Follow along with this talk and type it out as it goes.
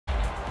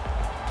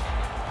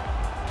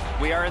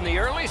We are in the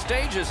early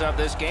stages of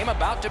this game,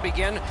 about to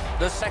begin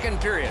the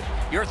second period.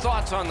 Your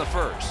thoughts on the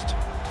first?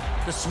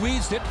 The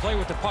Swedes didn't play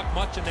with the puck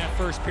much in that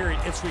first period.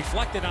 It's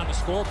reflected on the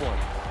scoreboard.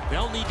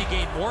 They'll need to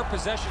gain more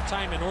possession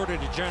time in order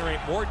to generate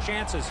more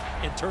chances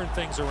and turn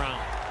things around.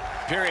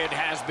 Period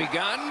has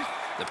begun.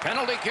 The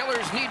penalty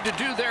killers need to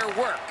do their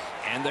work,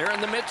 and they're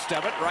in the midst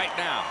of it right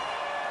now.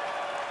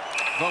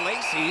 The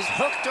Lacey's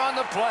hooked on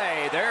the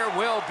play. There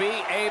will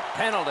be a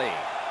penalty.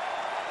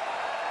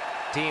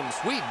 Team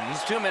Sweden's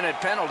 2-minute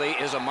penalty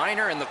is a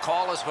minor, and the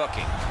call is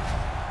hooking.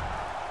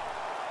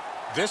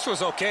 This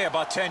was okay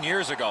about 10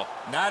 years ago.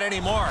 Not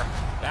anymore.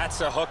 That's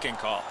a hooking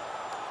call.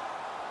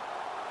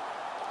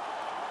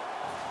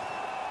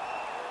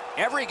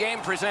 Every game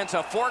presents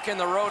a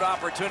fork-in-the-road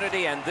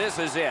opportunity, and this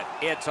is it.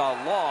 It's a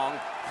long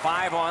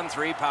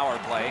 5-on-3 power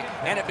play,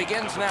 and it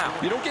begins now.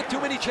 You don't get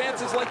too many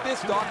chances like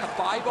this, Doc. A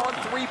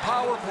 5-on-3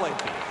 power play.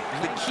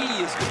 The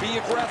key is to be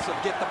aggressive,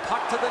 get the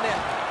puck to the net,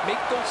 make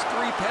those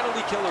 3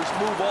 penalty killers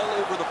move all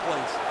over the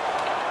place.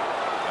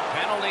 The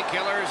penalty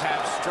killers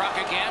have struck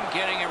again,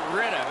 getting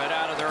rid of it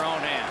out of their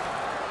own end.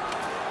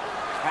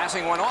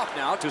 Passing one off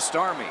now to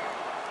Starmie.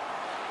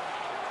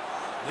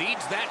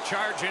 Leads that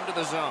charge into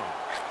the zone.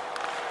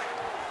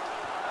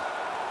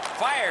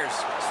 Fires,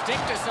 stick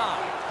to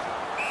side.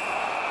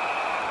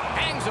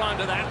 Hangs on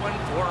to that one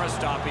for a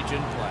stoppage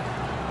in play.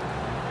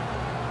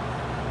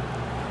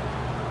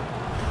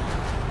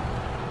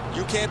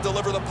 You can't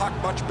deliver the puck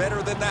much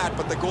better than that,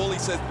 but the goalie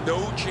says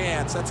no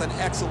chance. That's an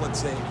excellent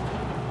save.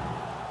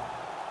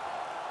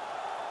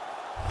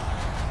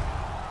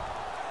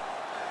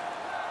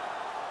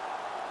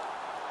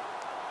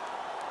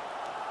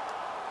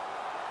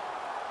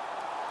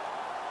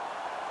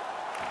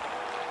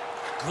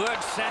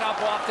 Good setup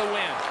off the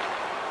wing.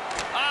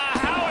 A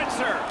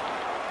howitzer.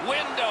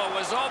 Window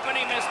was open.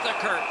 He missed the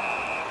curtain.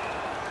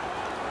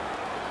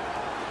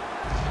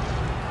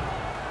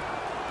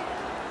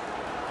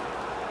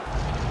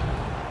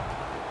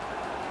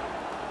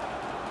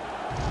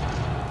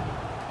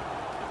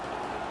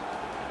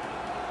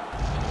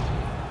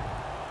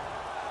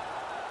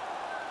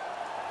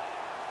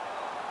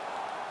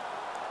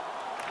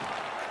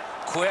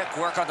 Quick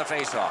work on the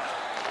faceoff.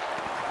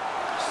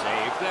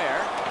 Save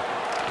there.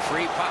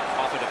 Free puck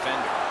off a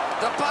defender.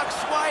 The puck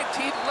swiped.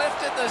 He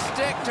lifted the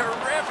stick.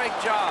 Terrific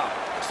job.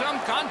 Some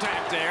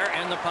contact there,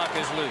 and the puck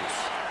is loose.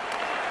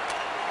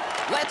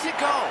 Lets it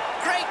go.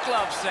 Great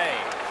glove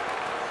save.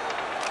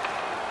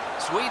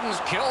 Sweden's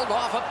killed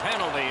off a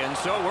penalty, and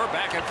so we're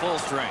back at full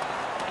strength.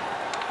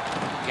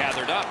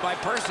 Gathered up by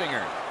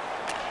Persinger.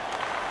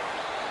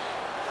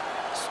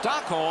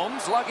 Stockholm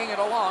slugging it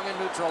along in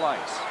neutral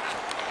ice.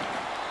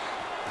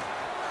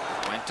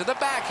 Went to the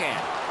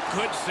backhand.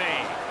 Good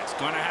save. It's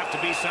going to have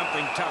to be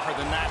something tougher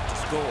than that to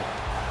score.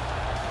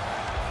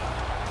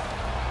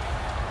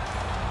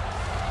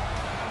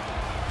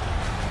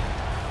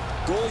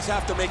 Goalies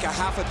have to make a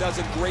half a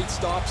dozen great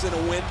stops in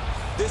a win.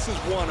 This is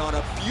one on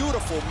a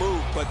beautiful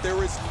move, but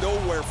there is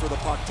nowhere for the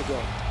puck to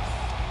go.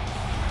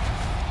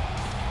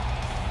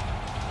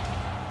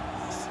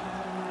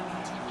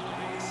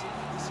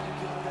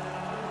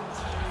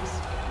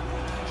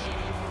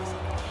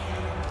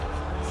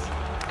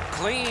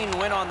 Clean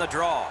win on the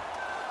draw.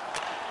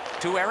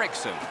 To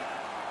Eriksson.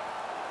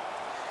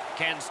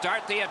 Can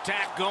start the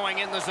attack going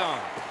in the zone.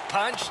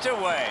 Punched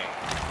away.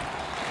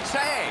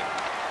 Save.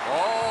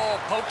 Oh,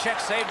 Pochek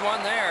saved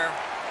one there.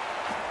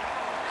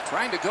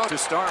 Trying to go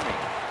to Starmie.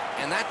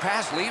 And that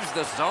pass leaves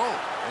the zone.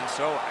 And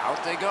so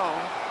out they go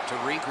to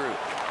regroup.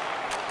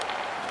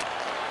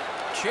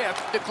 Chip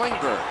to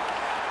Klingberg.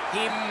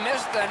 He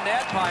missed the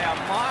net by a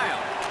mile.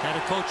 Had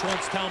a coach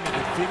once tell me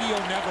the video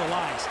never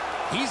lies.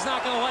 He's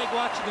not going to like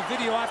watching the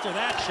video after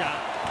that shot.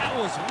 That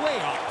was way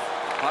off.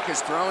 Puck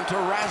is thrown to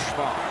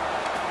Rashbaum.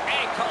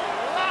 A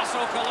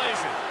colossal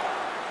collision.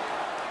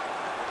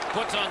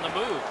 Puts on the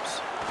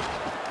moves.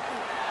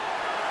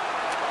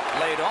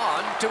 Laid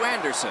on to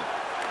Anderson.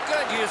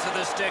 Good use of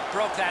the stick.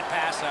 Broke that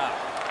pass up.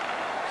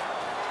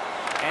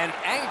 And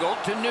angled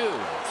to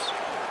News.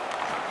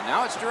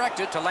 Now it's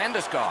directed to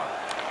Landeskog.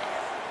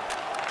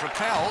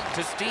 Propelled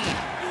to Steen.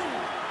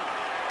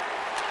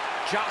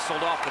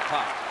 Jostled off the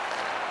puck.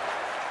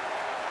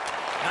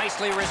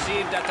 Nicely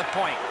received at the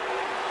point.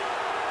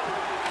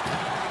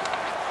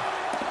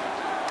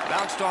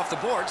 Bounced off the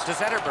boards to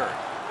Zetterberg.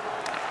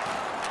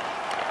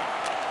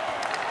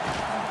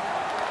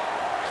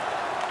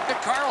 To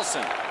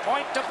Carlson.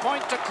 Point to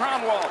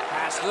Kronwall.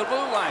 Pass to the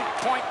blue line.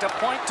 Point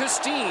to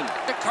Steen.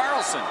 To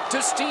Carlson.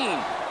 To Steen.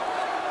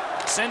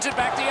 Sends it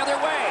back the other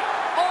way.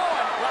 Oh,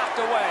 and blocked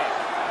away.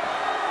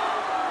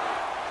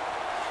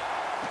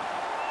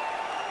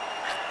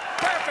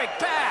 Perfect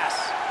pass.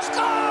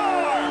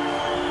 Score!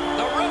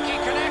 The rookie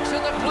connects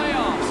in the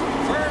playoffs.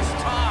 First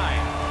time.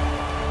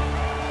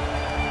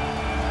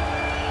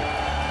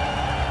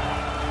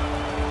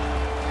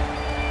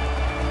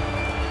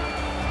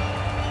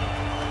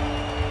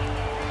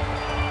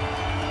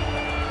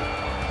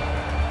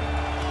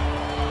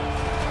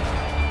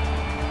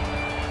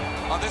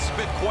 This has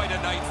been quite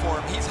a night for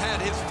him. He's had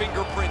his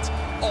fingerprints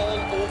all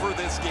over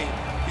this game.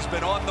 He's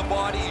been on the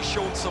body. He's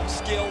shown some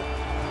skill.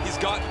 He's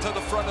gotten to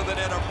the front of the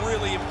net. I'm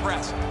really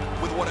impressed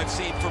with what I've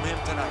seen from him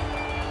tonight.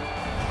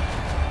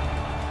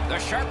 The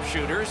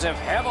sharpshooters have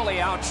heavily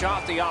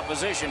outshot the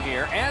opposition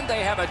here, and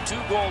they have a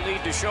 2-goal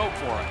lead to show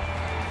for it.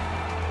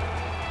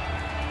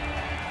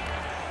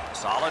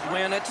 Solid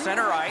win at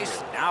center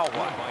ice. Now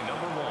what?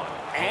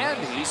 And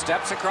he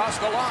steps across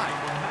the line.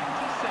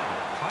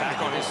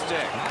 Back on his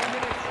stick.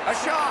 A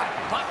shot.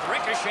 Puck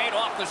ricocheted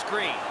off the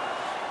screen.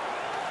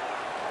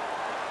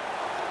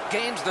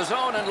 Gains the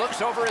zone and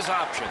looks over his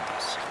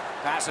options.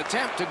 Pass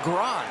attempt to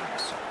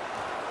Grimes.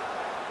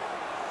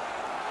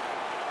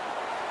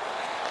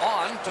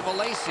 On to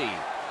Valacy.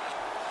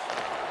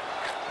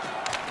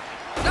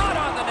 Not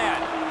on the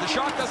net. The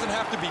shot doesn't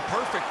have to be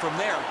perfect from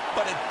there,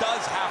 but it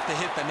does have to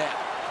hit the net.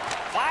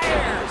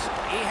 Fires.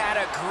 He had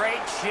a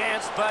great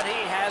chance, but he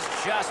has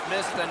just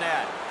missed the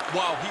net.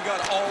 Wow, he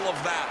got all of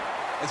that.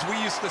 As we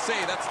used to say,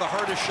 that's the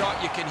hardest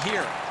shot you can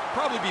hear.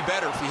 Probably be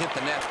better if he hit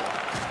the net, though.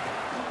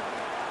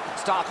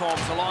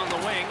 Stockholm's along the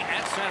wing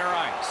at center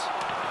ice.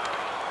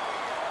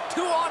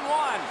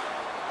 2-on-1.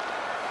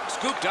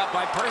 Scooped up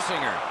by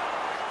Persinger.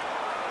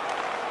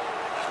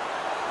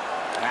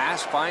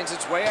 Pass finds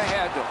its way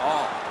ahead to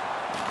All.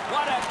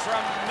 What a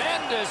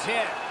tremendous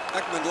hit.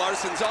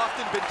 Ekman-Larsson's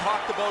often been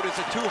talked about as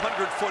a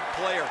 200-foot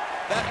player.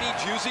 That means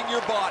using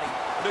your body,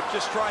 not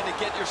just trying to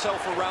get yourself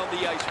around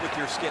the ice with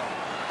your skill.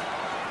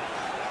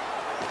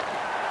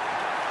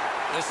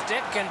 The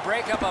stick can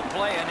break up a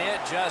play, and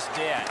it just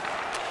did.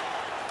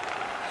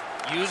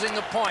 Using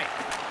the point.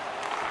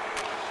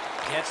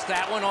 Gets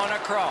that one on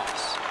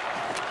across.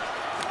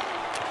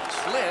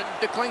 Slid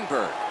to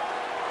Klingberg.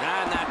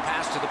 And that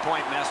pass to the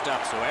point messed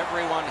up, so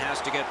everyone has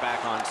to get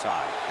back on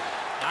side.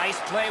 Nice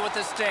play with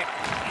the stick.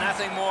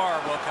 Nothing more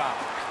will come.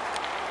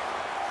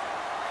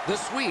 The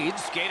Swede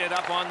skated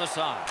up on the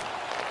side.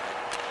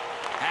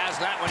 Has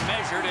that one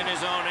measured in his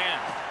own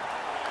end.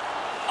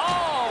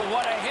 Oh,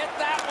 what a hit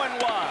that one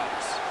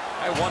was.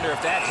 I wonder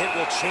if that hit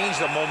will change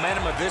the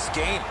momentum of this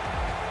game.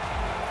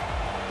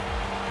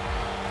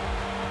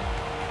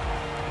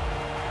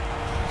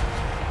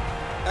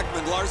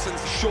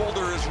 Ekman-Larsson's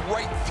shoulder is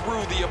right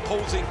through the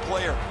opposing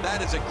player.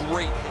 That is a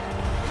great hit.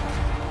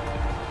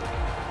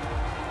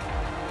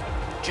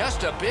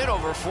 Just a bit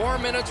over 4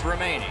 minutes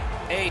remaining.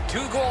 A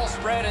 2-goal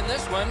spread in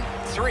this one,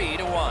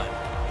 3-1.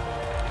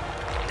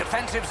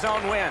 Defensive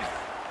zone win.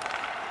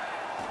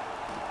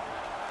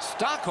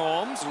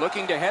 Stockholm's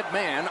looking to head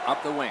man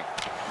up the wing.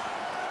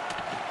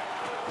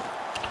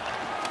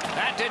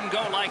 That didn't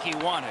go like he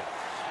wanted.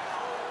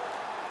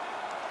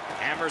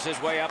 Hammers his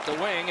way up the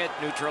wing at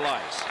neutral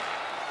ice.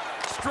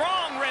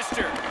 Strong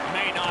wrister.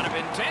 May not have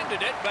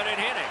intended it, but it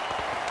hit him.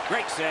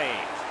 Great save.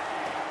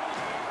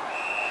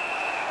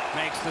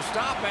 Makes the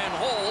stop and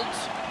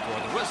holds for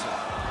the whistle.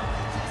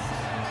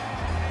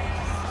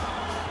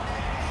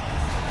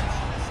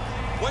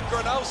 When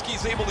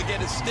Gronowski's able to get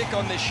his stick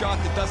on this shot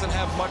that doesn't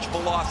have much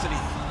velocity,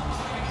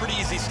 pretty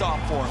easy stop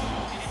for him.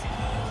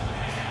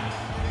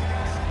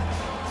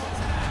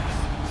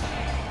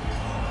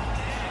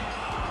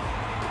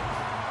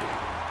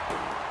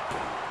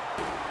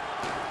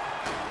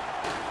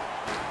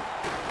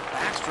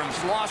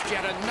 Backstrom's lost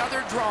yet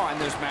another draw in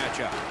this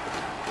matchup.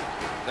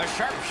 The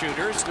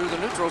sharpshooters through the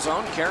neutral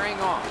zone carrying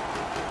on.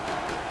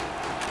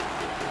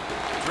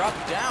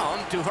 Dropped down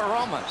to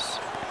Hromas.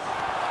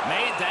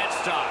 Made that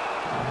stop.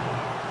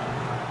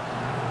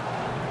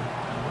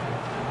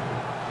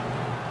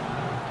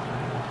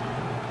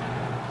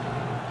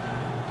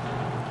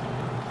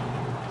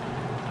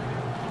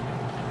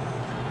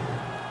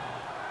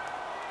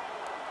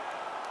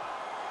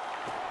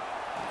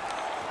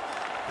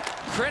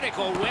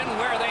 Critical win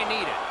where they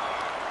need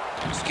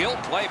it.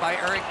 Skilled play by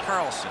Erik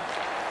Karlsson.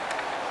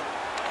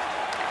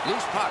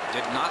 Loose puck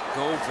did not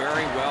go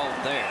very well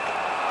there.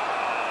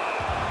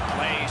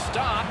 Play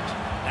stopped.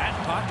 That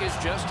puck is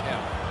just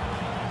held.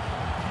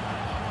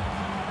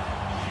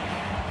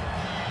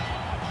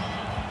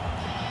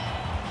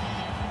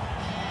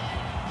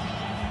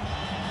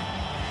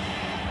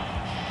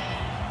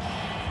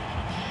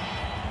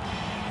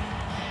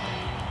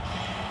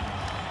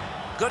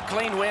 Good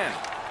clean win.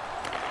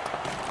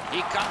 He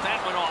cut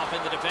that one off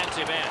in the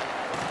defensive end.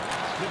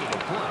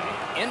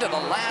 Into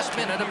the last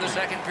minute of the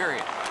second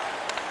period.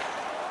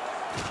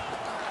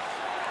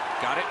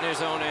 Got it in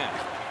his own end.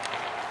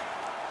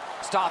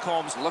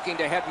 Stockholm's looking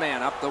to head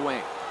man up the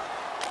wing.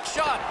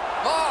 Shot.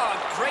 Oh,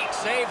 great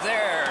save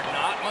there.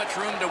 Not much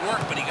room to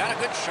work, but he got a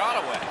good shot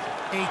away.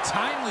 A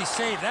timely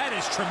save. That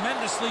is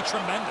tremendously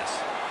tremendous.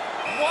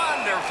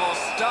 Wonderful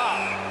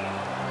stop.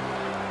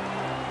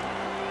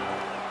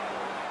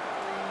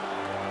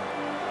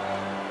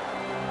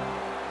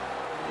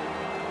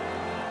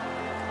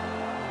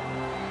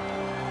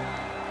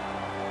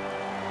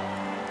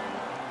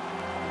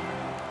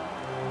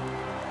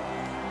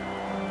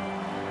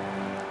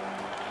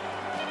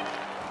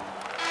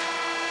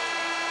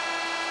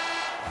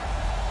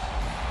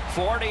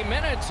 "40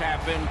 minutes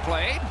have been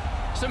played.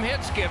 Some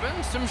hits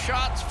given, some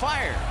shots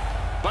fired.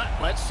 But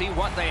let's see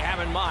what they have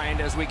in mind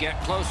as we get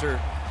closer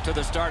to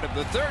the start of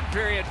the third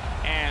period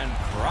and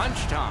crunch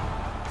time.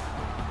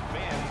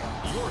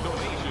 Fans, your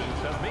donations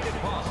have made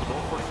it possible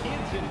for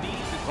kids in need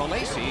to...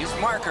 Lacey's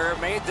marker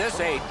made this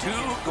a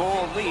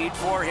 2-goal lead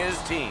for his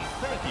team.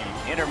 Thank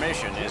you.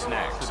 Intermission is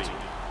next.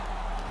 Generosity.